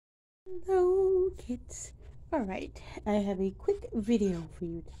Hello, kids. Alright, I have a quick video for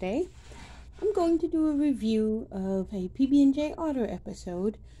you today. I'm going to do a review of a PB&J Otter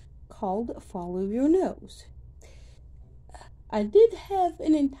episode called Follow Your Nose. I did have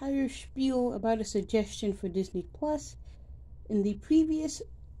an entire spiel about a suggestion for Disney Plus in the previous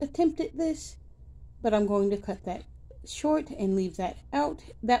attempt at this, but I'm going to cut that short and leave that out.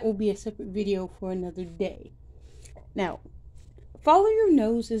 That will be a separate video for another day. Now, Follow Your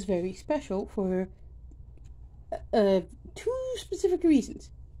Nose is very special for two specific reasons.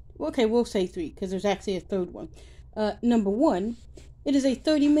 Okay, we'll say three, because there's actually a third one. Number one, it is a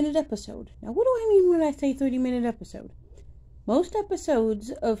 30-minute episode. Now, what do I mean when I say 30-minute episode? Most episodes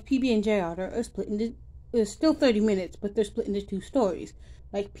of PB&J Otter are split into, still 30 minutes, but they're split into two stories,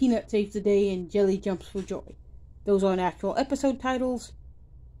 like Peanut Saves the Day and Jelly Jumps for Joy. Those aren't actual episode titles.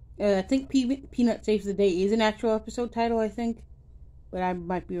 I think Peanut Saves the Day is an actual episode title, I think, but I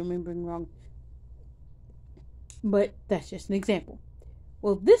might be remembering wrong. But that's just an example.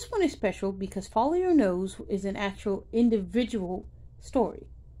 Well, this one is special because Follow Your Nose is an actual individual story.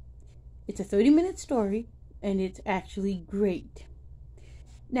 It's a 30-minute story, and it's actually great.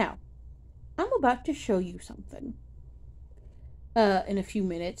 Now, I'm about to show you something in a few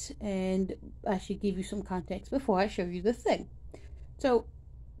minutes, and I should give you some context before I show you the thing. So,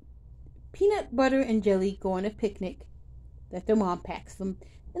 Peanut, Butter, and Jelly go on a picnic that their mom packs them,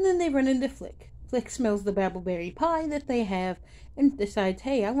 and then they run into Flick. Flick smells the babbleberry pie that they have and decides,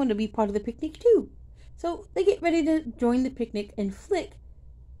 hey, I want to be part of the picnic too. So they get ready to join the picnic, and Flick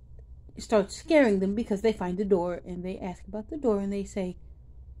starts scaring them because they find the door, and they ask about the door, and they say,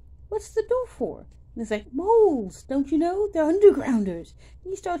 what's the door for? And it's like, moles, don't you know? They're undergrounders.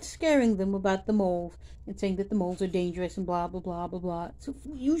 And he starts scaring them about the moles and saying that the moles are dangerous and blah, blah, blah, blah, blah. So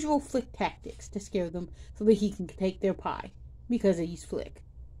usual Flick tactics to scare them so that he can take their pie because he's Flick.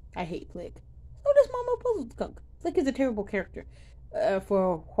 I hate Flick. So does Mama Puzzleskunk. Flick is a terrible character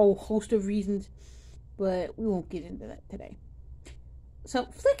for a whole host of reasons, but we won't get into that today. So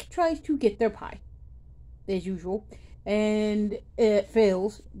Flick tries to get their pie, as usual, and it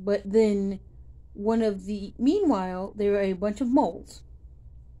fails, but then meanwhile, there are a bunch of moles.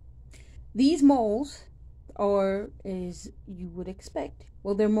 These moles are, as you would expect,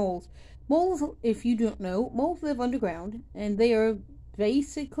 well, they're moles. Moles, if you don't know, moles live underground, and they are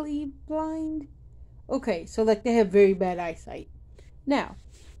basically blind. Okay, so like they have very bad eyesight. Now,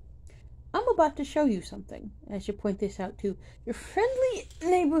 I'm about to show you something. I should point this out too. Your friendly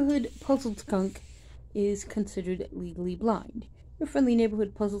neighborhood puzzled skunk is considered legally blind. Your friendly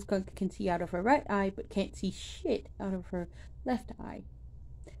neighborhood puzzled skunk can see out of her right eye, but can't see shit out of her left eye.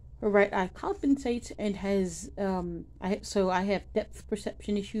 Her right eye compensates and has, so I have depth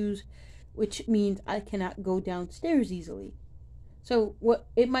perception issues, which means I cannot go downstairs easily. So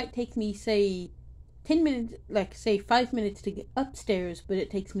it might take me, say, 10 minutes, like say 5 minutes to get upstairs, but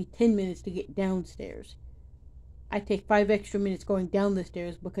it takes me 10 minutes to get downstairs. I take 5 extra minutes going down the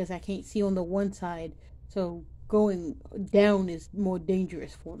stairs because I can't see on the one side, so going down is more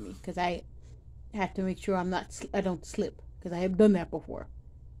dangerous for me because I have to make sure I don't slip because I have done that before.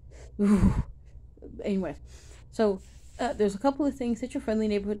 Anyway, so there's a couple of things that your friendly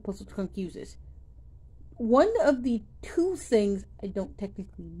neighborhood puzzle skunk uses. One of the two things I don't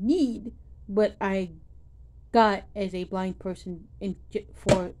technically need, but I got as a blind person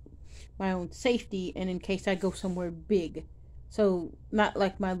for my own safety and in case I go somewhere big. So, not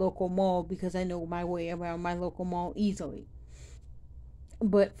like my local mall because I know my way around my local mall easily.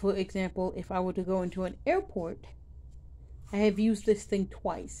 But, for example, if I were to go into an airport, I have used this thing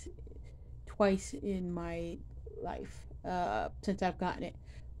twice in my life since I've gotten it.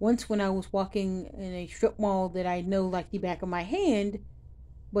 Once when I was walking in a strip mall that I know like the back of my hand,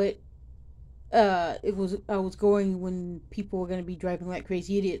 but I was going when people were going to be driving like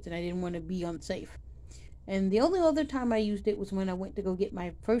crazy idiots and I didn't want to be unsafe. And the only other time I used it was when I went to go get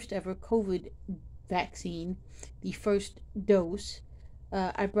my first ever COVID vaccine, the first dose.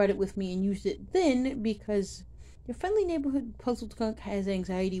 I brought it with me and used it then because your friendly neighborhood puzzled skunk has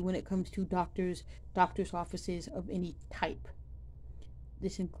anxiety when it comes to doctors' offices of any type.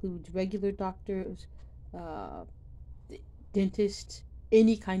 This includes regular doctors, dentists,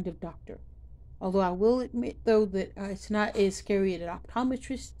 any kind of doctor. Although I will admit, though, that it's not as scary as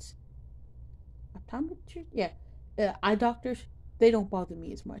optometrists. Optometrists? Yeah. Eye doctors, they don't bother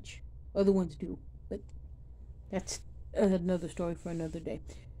me as much. Other ones do. But that's another story for another day.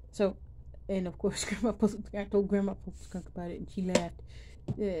 So, and of course, I told Grandma Puzzle Skunk about it, and she laughed.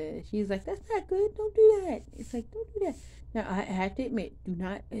 She's like, that's not good. Don't do that. It's like, don't do that. Now, I have to admit, do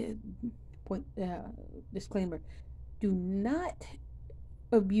not, disclaimer, do not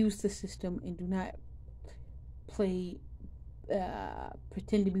abuse the system and do not play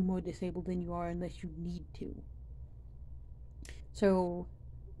pretend to be more disabled than you are unless you need to. So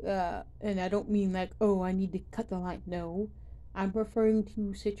and I don't mean like, oh, I need to cut the line. No, I'm referring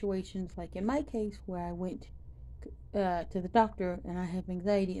to situations like in my case where I went to the doctor and I have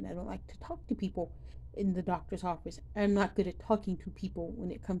anxiety and I don't like to talk to people in the doctor's office. I'm not good at talking to people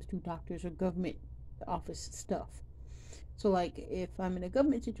when it comes to doctors or government office stuff. So like if I'm in a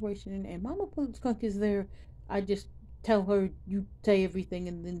government situation and Mama Skunk is there, I just tell her, you say everything,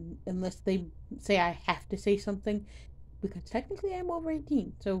 and then unless they say I have to say something, because technically I'm over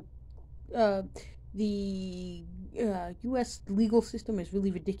 18. So the U.S. legal system is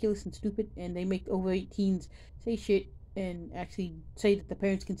really ridiculous and stupid, and they make over 18s say shit and actually say that the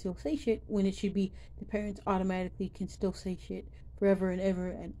parents can still say shit when it should be the parents automatically can still say shit forever and ever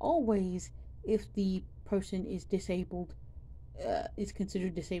and always if the person is disabled, is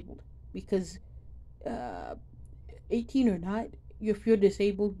considered disabled. Because 18 or not, if you're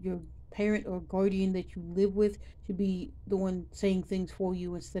disabled, your parent or guardian that you live with should be the one saying things for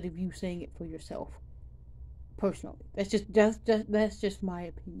you instead of you saying it for yourself. Personally, that's just my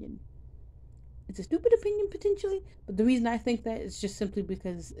opinion. It's a stupid opinion potentially, but the reason I think that is just simply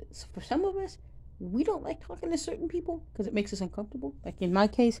because for some of us, we don't like talking to certain people because it makes us uncomfortable. Like in my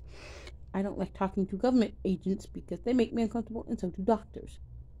case, I don't like talking to government agents because they make me uncomfortable, and so do doctors.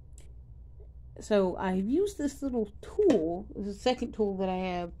 So I've used this little tool, this is the second tool that I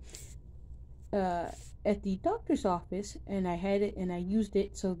have at the doctor's office, and I had it and I used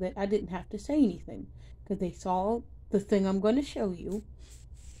it so that I didn't have to say anything because they saw the thing I'm going to show you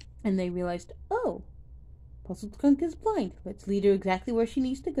and they realized, oh, Puzzled Skunk is blind. Let's lead her exactly where she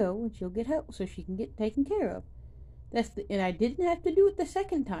needs to go and she'll get help so she can get taken care of. And I didn't have to do it the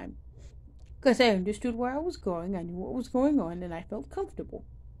second time because I understood where I was going, I knew what was going on, and I felt comfortable.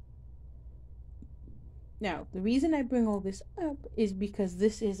 Now, the reason I bring all this up is because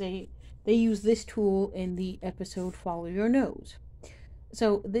they use this tool in the episode Follow Your Nose.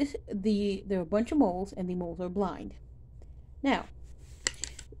 So there are a bunch of moles, and the moles are blind. Now,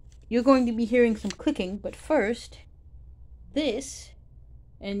 you're going to be hearing some clicking, but first, this,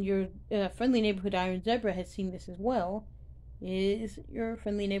 and your friendly neighborhood Iron Zebra has seen this as well, is your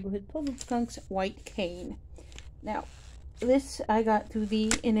friendly neighborhood Puzzled Skunk's white cane. Now, this I got through the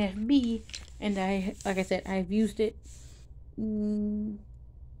NFB, and like I said, I've used it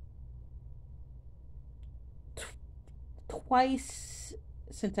twice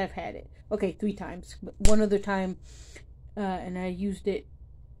since I've had it. Okay, 3 times. But one other time, and I used it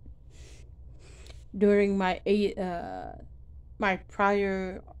during my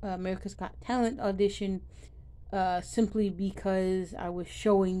prior America's Got Talent audition, simply because I was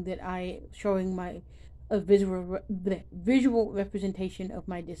showing my visual representation of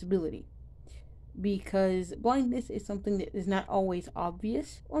my disability. Because blindness is something that is not always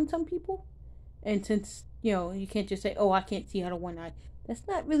obvious on some people. And since, you can't just say, oh, I can't see out of one eye. That's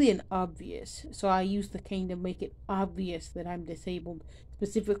not really an obvious. So I use the cane to make it obvious that I'm disabled.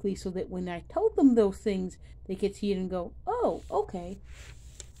 Specifically so that when I told them those things, they could see it and go, oh, okay.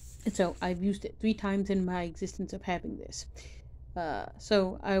 And so I've used it 3 times in my existence of having this.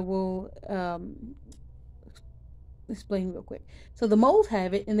 So I will explain real quick. So the moles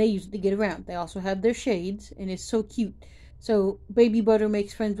have it, and they use it to get around. They also have their shades, and it's so cute. So Baby Butter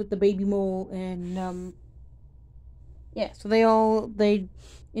makes friends with the baby mole, and so they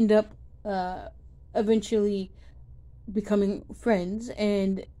end up eventually becoming friends.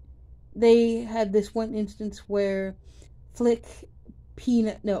 And they had this one instance where Flick,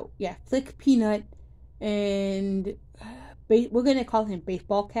 Peanut, and we're going to call him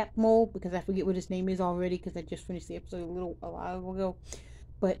Baseball Cap Mole because I forget what his name is already because I just finished the episode a while ago.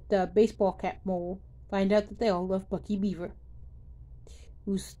 But Baseball Cap Mole find out that they all love Bucky Beaver,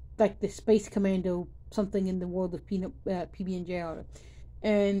 who's like the space commando something in the world of PB&J otter.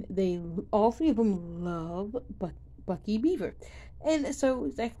 And all 3 of them love Bucky Beaver. And so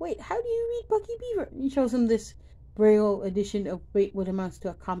it's like, wait, how do you read Bucky Beaver? And he shows him this Braille edition of what amounts to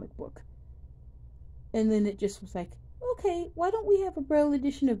a comic book. And then it just was like, okay, why don't we have a Braille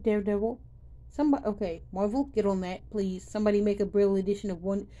edition of Daredevil? Okay, Marvel, get on that, please. Somebody make a Braille edition of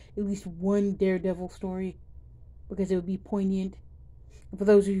at least one Daredevil story, because it would be poignant. And for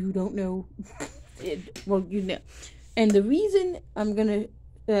those of you who don't know, And the reason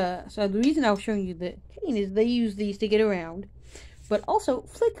the reason I was showing you the cane is they use these to get around, but also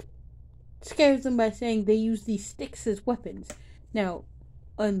Flick scares them by saying they use these sticks as weapons. Now,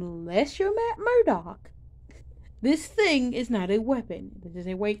 unless you're Matt Murdock, this thing is not a weapon. This is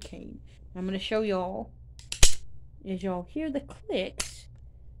a white cane. I'm going to show y'all. As y'all hear the clicks,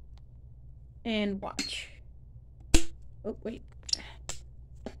 and watch. Oh, wait.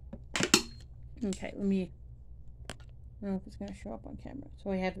 Okay, let me... I don't know if it's going to show up on camera.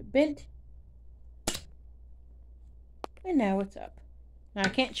 So I have it bent. And now it's up. Now I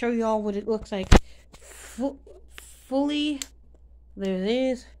can't show you all what it looks like fully. There it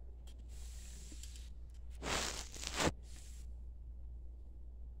is.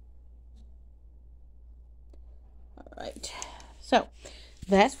 Alright. So,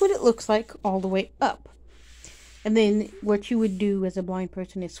 that's what it looks like all the way up. And then what you would do as a blind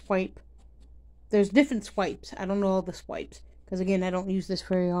person is swipe. There's different swipes. I don't know all the swipes. Because again, I don't use this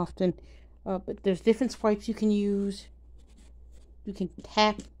very often. But there's different swipes you can use. You can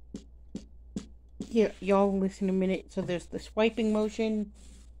tap. Here, y'all listen a minute. So there's the swiping motion.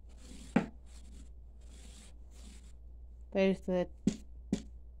 There's the...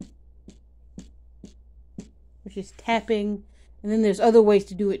 which is tapping. And then there's other ways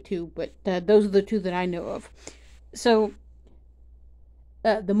to do it too. But those are the two that I know of. So,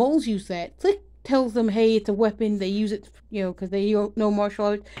 the moles use that. Flick tells them, hey, it's a weapon. They use it, because they know martial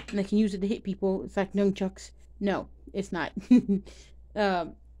arts. And they can use it to hit people. It's like nunchucks. No, it's not. And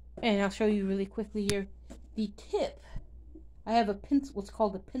I'll show you really quickly here. The tip. I have a pencil, what's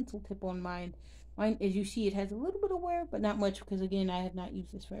called a pencil tip on mine. Mine, as you see, it has a little bit of wear, but not much. Because, again, I have not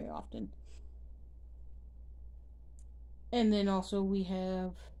used this very often. And then also we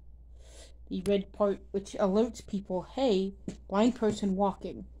have... the red part, which alerts people, hey, blind person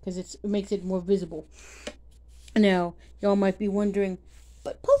walking, because it makes it more visible. Now, y'all might be wondering,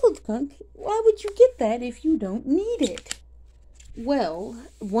 but Puzzle Skunk, why would you get that if you don't need it? Well,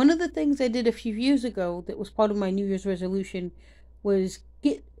 one of the things I did a few years ago that was part of my New Year's resolution was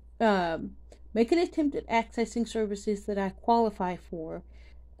make an attempt at accessing services that I qualify for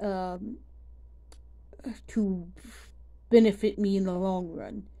to benefit me in the long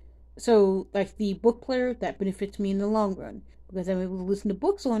run. So, like the book player, that benefits me in the long run, because I'm able to listen to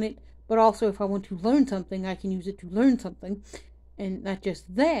books on it, but also if I want to learn something, I can use it to learn something. And not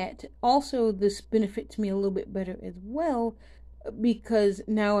just that, also this benefits me a little bit better as well, because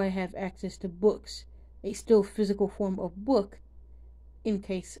now I have access to books, a still physical form of book, in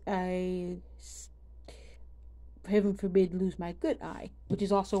case I, heaven forbid, lose my good eye, which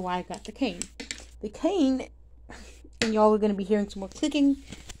is also why I got the cane. The cane, and y'all are going to be hearing some more clicking,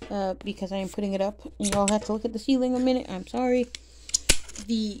 because I am putting it up, and y'all have to look at the ceiling a minute. I'm sorry.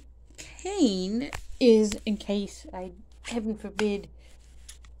 The cane is in case I, heaven forbid,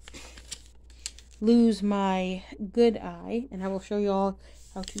 lose my good eye, and I will show y'all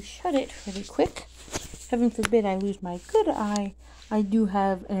how to shut it really quick. Heaven forbid I lose my good eye, I do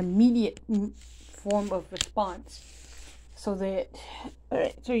have an immediate form of response, so that,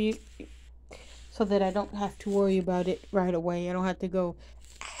 alright, so that I don't have to worry about it right away. I don't have to go,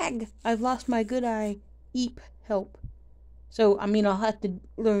 ag, I've lost my good eye, eep, help. So, I mean, I'll have to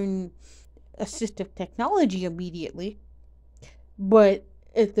learn assistive technology immediately, but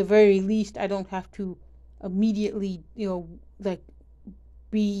at the very least, I don't have to immediately, I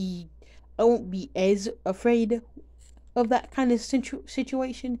won't be as afraid of that kind of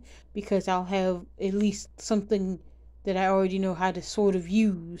situation, because I'll have at least something that I already know how to sort of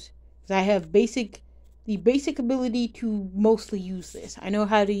use. Because I have the basic ability to mostly use this. I know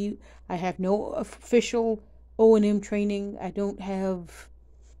how to use. I have no official O&M training. I don't have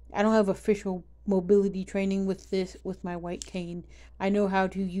official mobility training with my white cane. I know how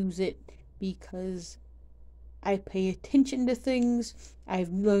to use it because I pay attention to things. I've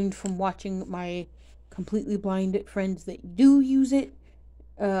learned from watching my completely blind friends that do use it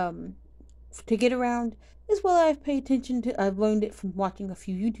to get around, as well as I've learned it from watching a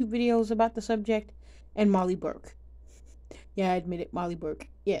few YouTube videos about the subject, and Molly Burke. Yeah, I admit it, Molly Burke.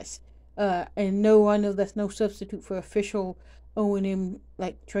 Yes. And no, I know that's no substitute for official O&M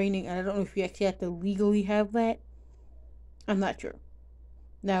training. And I don't know if you actually have to legally have that. I'm not sure.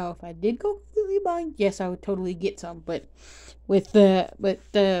 Now, if I did go completely blind, yes, I would totally get some. But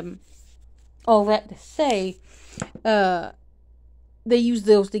all that to say, they use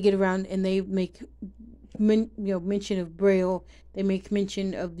those to get around, and they make mention of Braille. They make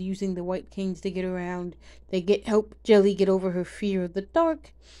mention of using the white canes to get around. They help Jelly get over her fear of the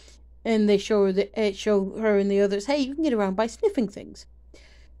dark, and they show her and the others, hey, you can get around by sniffing things.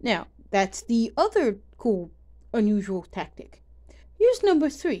 Now, that's the other cool, unusual tactic. Here's number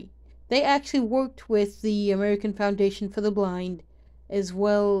 3. They actually worked with the American Foundation for the Blind, as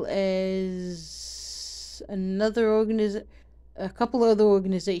well as a couple other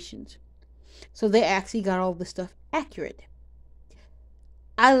organizations. So they actually got all this stuff accurate.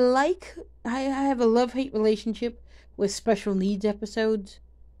 I have a love-hate relationship with special needs episodes,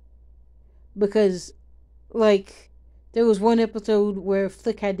 because, like, there was one episode where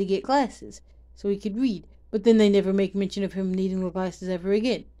Flick had to get glasses so he could read, but then they never make mention of him needing the glasses ever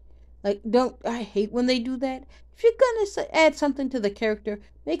again. Like, I hate when they do that. If you're gonna add something to the character,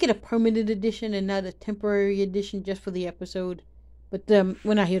 make it a permanent addition and not a temporary addition just for the episode. But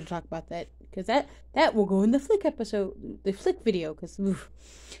we're not here to talk about that, because that will go in the Flick episode, the Flick video. But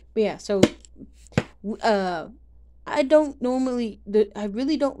yeah, so I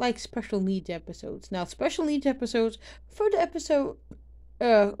really don't like special needs episodes. Now, special needs episodes, for the episode,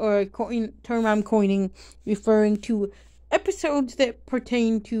 or a term I'm coining, referring to episodes that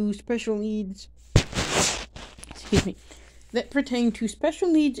pertain to special needs, that pertain to special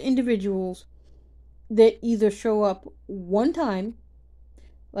needs individuals that either show up one time,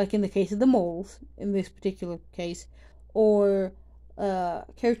 like in the case of the moles, in this particular case, or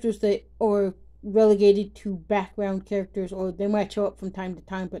characters that are relegated to background characters, or they might show up from time to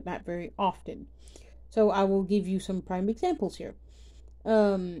time, but not very often. So I will give you some prime examples here.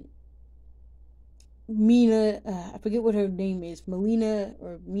 Mina, I forget what her name is, Melina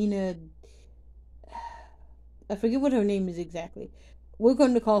or Mina, I forget what her name is exactly. We're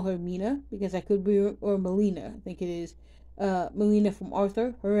going to call her Mina, because I could be, or Melina, I think it is. Melina from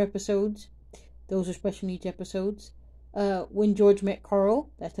Arthur, her episodes, those are special needs episodes. When George Met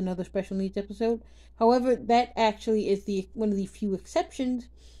Carl, that's another special needs episode. However, that actually is one of the few exceptions,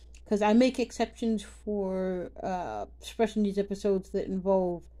 because I make exceptions for special needs episodes that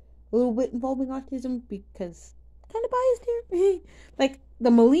involve a little bit involving autism, because kind of biased here. Like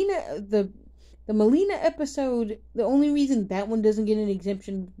the Melina episode, the only reason that one doesn't get an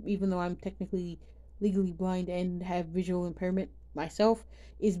exemption, even though I'm technically legally blind and have visual impairment myself,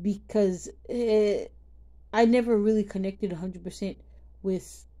 is because I never really connected 100%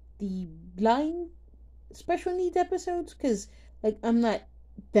 with the blind special needs episodes, because, like, I'm not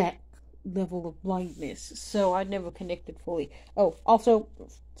that level of blindness, so I never connected fully. Oh, also,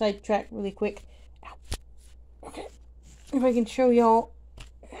 sidetrack really quick. Okay, if I can show y'all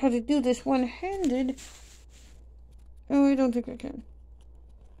how to do this one-handed. Oh, I don't think I can.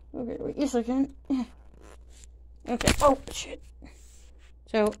 Okay, wait, yes I can. Okay, oh, shit.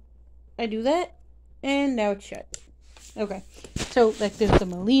 So, I do that, and now it's shut. Okay, so, like, there's the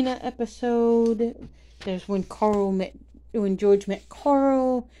Melina episode, there's when George met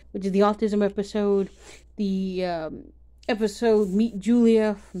Carl, which is the autism episode, the episode Meet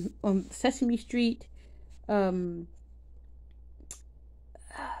Julia on Sesame Street, that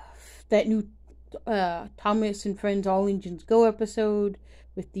new Thomas and Friends All Engines Go episode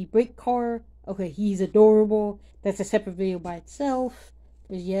with the brake car. Okay, he's adorable. That's a separate video by itself.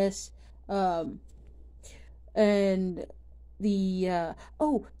 Yes. And the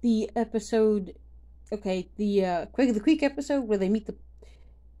episode, okay, the Craig of the Creek episode where they meet the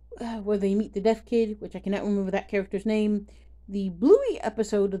deaf kid, which I cannot remember that character's name. The Bluey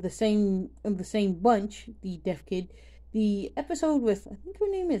episode of the same bunch, the deaf kid. The episode with, I think her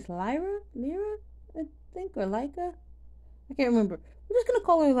name is Lyra, I think, or Laika. I can't remember. I'm just gonna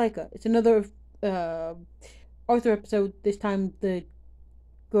call her Laika. It's another Arthur episode. This time the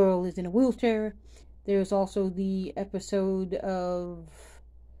girl is in a wheelchair. There's also the episode of,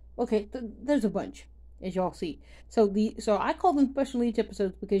 okay, there's a bunch, as y'all see. So I call them special needs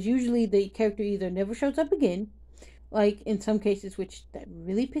episodes because usually the character either never shows up again, like in some cases, which that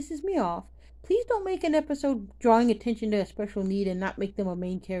really pisses me off. Please don't make an episode drawing attention to a special need and not make them a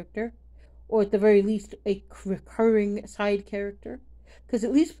main character, or at the very least a recurring side character. Because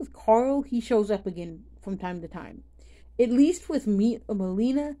at least with Carl, he shows up again from time to time. At least with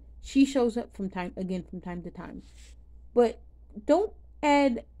Melina, she shows up from time to time. But don't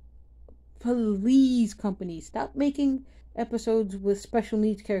add, please, companies, stop making episodes with special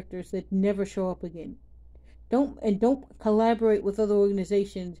needs characters that never show up again. Don't collaborate with other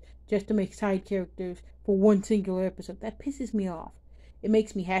organizations just to make side characters for one singular episode. That pisses me off. It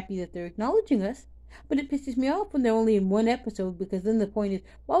makes me happy that they're acknowledging us, but it pisses me off when they're only in one episode, because then the point is,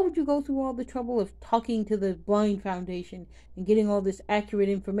 why would you go through all the trouble of talking to the Blind Foundation and getting all this accurate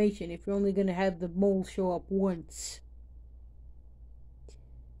information if you're only going to have the mole show up once?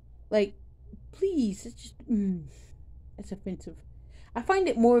 Like, please, it's just, it's offensive. I find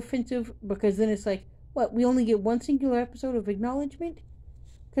it more offensive because then it's like, what, we only get one singular episode of acknowledgement?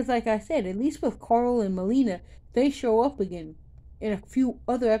 Because like I said, at least with Carl and Melina, they show up again in a few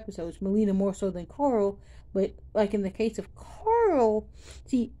other episodes. Melina more so than Carl, but like in the case of Carl,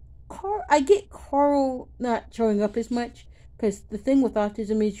 I get Carl not showing up as much, because the thing with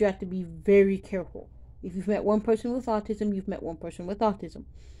autism is you have to be very careful. If you've met one person with autism, you've met one person with autism.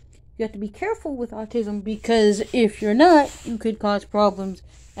 You have to be careful with autism because if you're not, you could cause problems.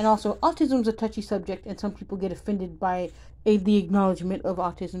 And also, autism is a touchy subject, and some people get offended by the acknowledgement of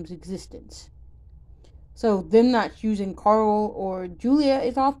autism's existence. So them not using Carl or Julia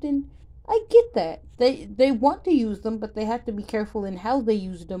as often, I get that. They want to use them, but they have to be careful in how they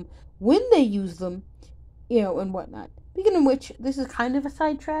use them, when they use them, and whatnot. Speaking of which, this is kind of a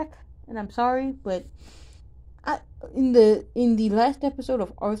sidetrack, and I'm sorry, but in the last episode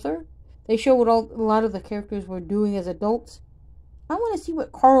of Arthur, they show what a lot of the characters were doing as adults. I want to see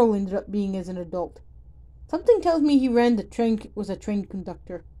what Carl ended up being as an adult. Something tells me he was a train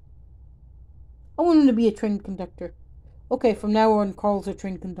conductor. I want him to be a train conductor. Okay, from now on, Carl's a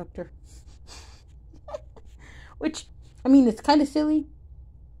train conductor. Which, I mean, it's kind of silly,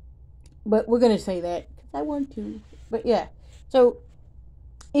 but we're going to say that because I want to. But yeah, so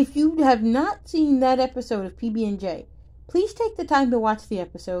if you have not seen that episode of PB&J, please take the time to watch the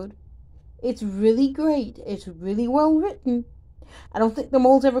episode. It's really great. It's really well written. I don't think the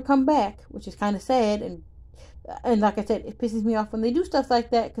moles ever come back, which is kind of sad. And like I said, it pisses me off when they do stuff like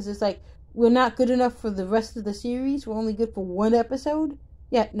that because it's like, we're not good enough for the rest of the series. We're only good for one episode.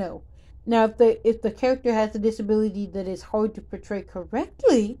 Yeah, no. Now, if the character has a disability that is hard to portray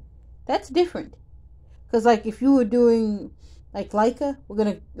correctly, that's different. Because, like, if you were doing, like, Laika,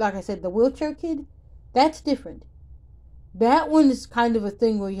 like I said, the wheelchair kid, that's different. That one is kind of a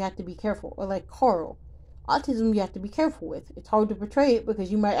thing where you have to be careful. Or like Carl. Autism you have to be careful with. It's hard to portray it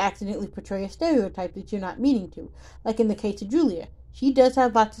because you might accidentally portray a stereotype that you're not meaning to. Like in the case of Julia. She does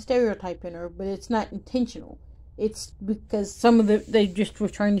have lots of stereotype in her, but it's not intentional. It's because they just were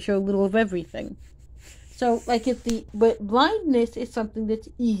trying to show a little of everything. So, like, but blindness is something that's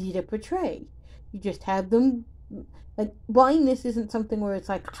easy to portray. You just have them, like, blindness isn't something where it's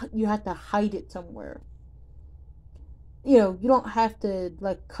like, you have to hide it somewhere. You don't have to,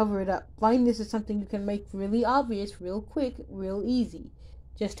 like, cover it up. Blindness is something you can make really obvious, real quick, real easy.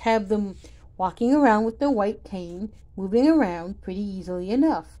 Just have them walking around with their white cane, moving around pretty easily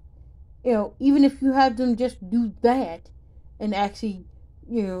enough. Even if you have them just do that, and actually,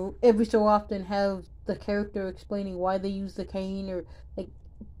 every so often have the character explaining why they use the cane, or,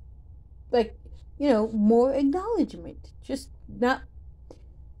 more acknowledgement. Just not...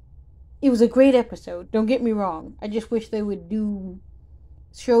 It was a great episode, don't get me wrong. I just wish they would do...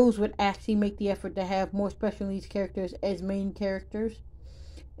 Shows would actually make the effort to have more special needs characters as main characters.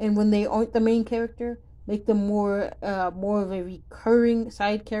 And when they aren't the main character, make them more of a recurring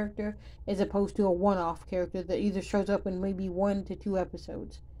side character as opposed to a one-off character that either shows up in maybe 1 to 2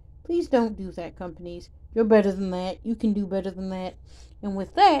 episodes. Please don't do that, companies. You're better than that. You can do better than that. And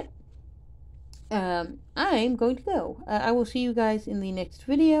with that, I'm going to go. I will see you guys in the next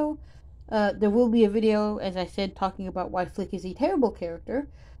video. There will be a video, as I said, talking about why Flick is a terrible character,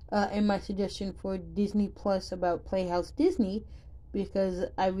 and my suggestion for Disney Plus about Playhouse Disney, because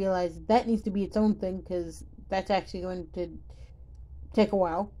I realized that needs to be its own thing, because that's actually going to take a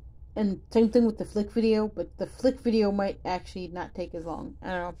while. And same thing with the Flick video, but the Flick video might actually not take as long.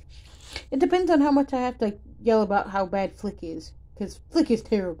 I don't know. It depends on how much I have to yell about how bad Flick is, because Flick is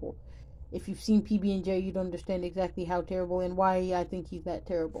terrible. If you've seen PB&J, you'd understand exactly how terrible and why I think he's that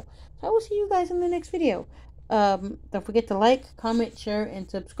terrible. So I will see you guys in the next video. Don't forget to like, comment, share, and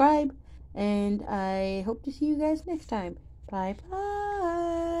subscribe. And I hope to see you guys next time. Bye-bye.